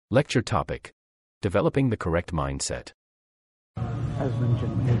Lecture topic: Developing the correct mindset. As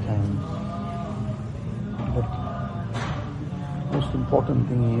mentioned many times, the most important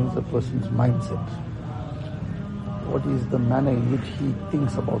thing is a person's mindset. What is the manner in which he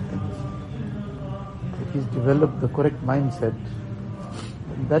thinks about things? If he's developed the correct mindset,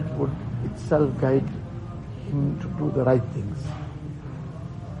 then that would itself guide him to do the right things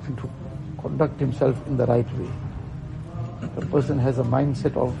and to conduct himself in the right way. If a person has a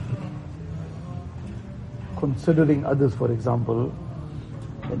mindset of considering others, for example,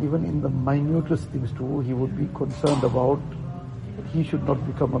 then even in the minutest things too, he would be concerned about that he should not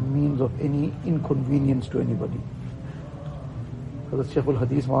become a means of any inconvenience to anybody. Because Shaykh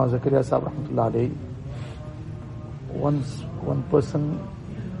al-Hadith Maulana Zakaria Sahib Rahmatullah Alayhi, once one person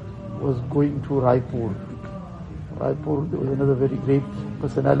was going to Raipur. There was another very great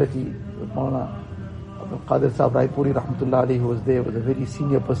personality, Maulana Abdul Qadir Sahib Raipuri Rahmatullah Alayhi, who was there, was a very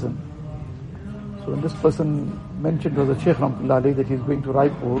senior person. So when this person mentioned to the Shaykh Rahmatullah Alayhi that he is going to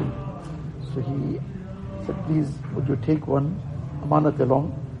Raipur, so he said, please would you take one amanat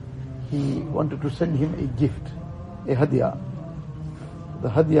along. He wanted to send him a gift, a hadiyah. The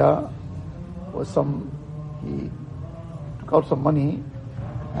hadiyah was he took out some money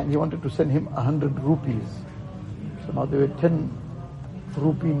and he wanted to send him 100 rupees. So now there were 10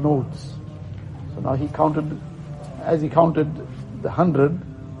 rupee notes. So now as he counted the 100,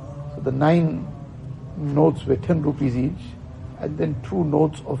 so the 9 notes were 10 rupees each, and then 2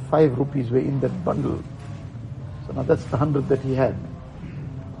 notes of 5 rupees were in that bundle. So now that's the 100 that he had.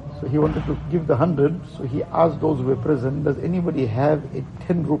 So he wanted to give the 100, so he asked those who were present, does anybody have a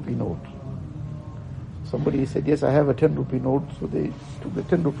 10 rupee note? Somebody said, yes, I have a 10 rupee note. So they took the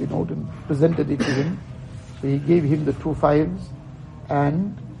 10 rupee note and presented it to him. So he gave him the 2 5s,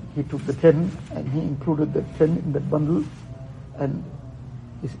 and he took the 10 and he included the 10 in that bundle and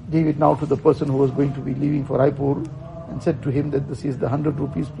he gave it now to the person who was going to be leaving for Raipur and said to him that this is the 100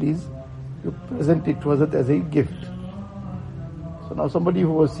 rupees, please, you present it to Hazrat as a gift. So now somebody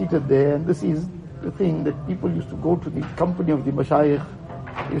who was seated there, and this is the thing that people used to go to the company of the mashayikh,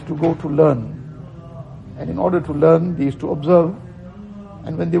 they used to go to learn. And in order to learn, they used to observe.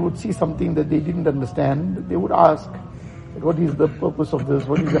 And when they would see something that they didn't understand, they would ask, what is the purpose of this?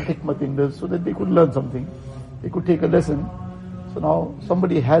 What is the hikmat in this? So that they could learn something. They could take a lesson. So now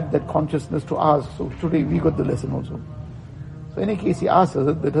somebody had that consciousness to ask. So today we got the lesson also. So in any case, he asked us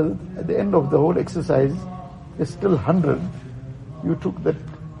that at the end of the whole exercise, there's still 100. You took that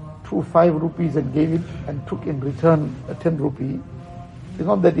 2 5 rupees and gave it and took in return a 10 rupee. It's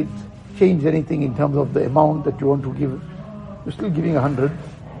not that it changed anything in terms of the amount that you want to give. You're still giving 100.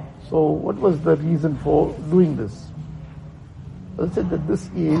 So what was the reason for doing this? I said that this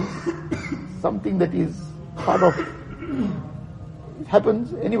is something that is part of, it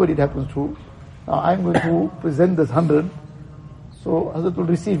happens, anybody it happens to. Now I'm going to present this 100, so Hazrat will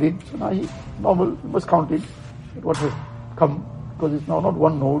receive it. So now he must count it, what has come, because it's now not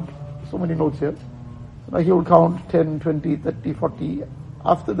one note, so many notes here. So now he will count 10, 20, 30, 40.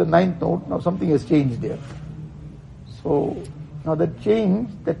 After the 9th note, now something has changed there. So now that change,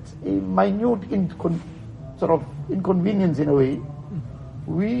 that's a minute sort of inconvenience in a way.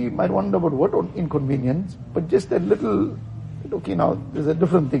 We might wonder about what inconvenience, but just that little, okay, now there's a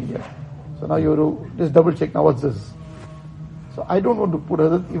different thing here. So now you have to just double check, now what's this? So I don't want to put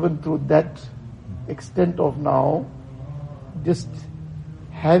others even through that extent of now just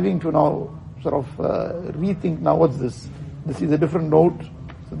having to now sort of rethink, now what's this? This is a different note,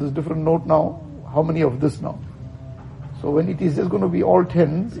 so this different note now, how many of this now? So when it is just going to be all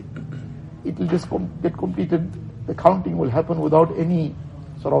 10s, it will just get completed, the counting will happen without any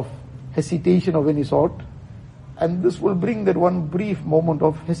sort of hesitation of any sort, and this will bring that one brief moment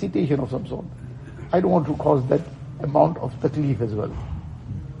of hesitation of some sort. I don't want to cause that amount of taklif as well.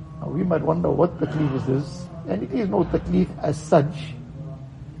 Now we might wonder what taklif is this, and it is no taklif as such,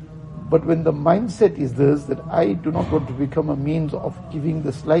 but when the mindset is this, that I do not want to become a means of giving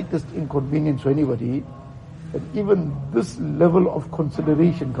the slightest inconvenience to anybody, that even this level of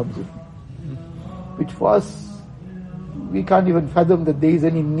consideration comes in, which for us, we can't even fathom that there is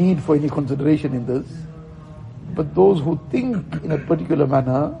any need for any consideration in this. But those who think in a particular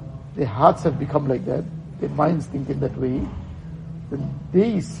manner, their hearts have become like that, their minds think in that way, then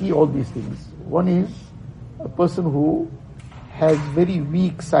they see all these things. One is a person who has very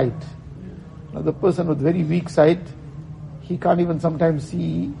weak sight. Now the person with very weak sight, he can't even sometimes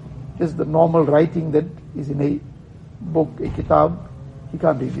see just the normal writing that is in a book, a kitab, he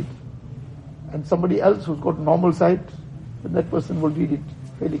can't read it. And somebody else who's got normal sight, then that person will read it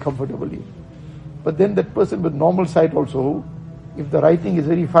fairly comfortably. But then that person with normal sight also, if the writing is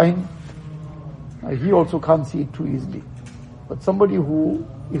very fine, he also can't see it too easily. But somebody who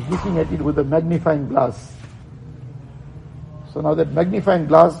is looking at it with a magnifying glass, so now that magnifying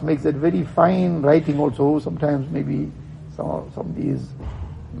glass makes that very fine writing also. Sometimes maybe some of these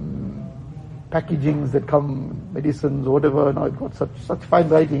packagings that come, medicines or whatever, now it got such fine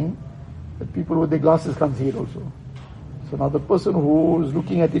writing that people with their glasses can't see it also. So now the person who is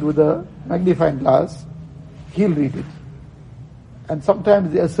looking at it with a magnifying glass, he'll read it. And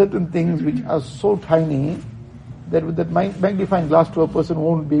sometimes there are certain things which are so tiny that with that magnifying glass to a person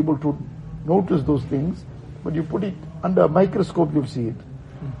won't be able to notice those things, but you put it under a microscope, you'll see it.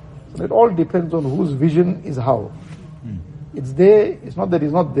 So it all depends on whose vision is how. It's there, it's not that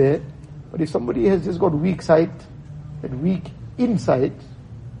it's not there, but if somebody has just got weak sight and weak insight,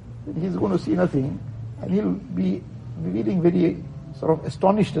 then he's going to see nothing, and he'll be feeling very sort of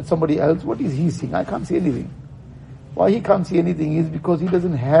astonished at somebody else. What is he seeing? I can't see anything. Why he can't see anything is because he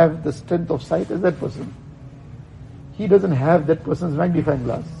doesn't have the strength of sight as that person. He doesn't have that person's magnifying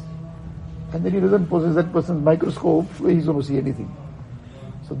glass. And then he doesn't possess that person's microscope where he's going to see anything.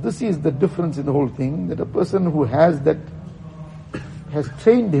 So this is the difference in the whole thing, that a person who has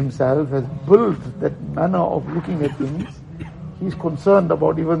trained himself, has built that manner of looking at things, he's concerned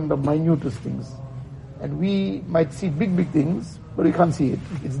about even the minutest things. And we might see big things, but we can't see it.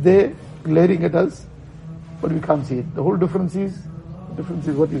 It's there, glaring at us, but we can't see it. The whole difference is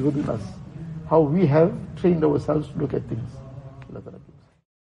what is within us. How we have trained ourselves to look at things.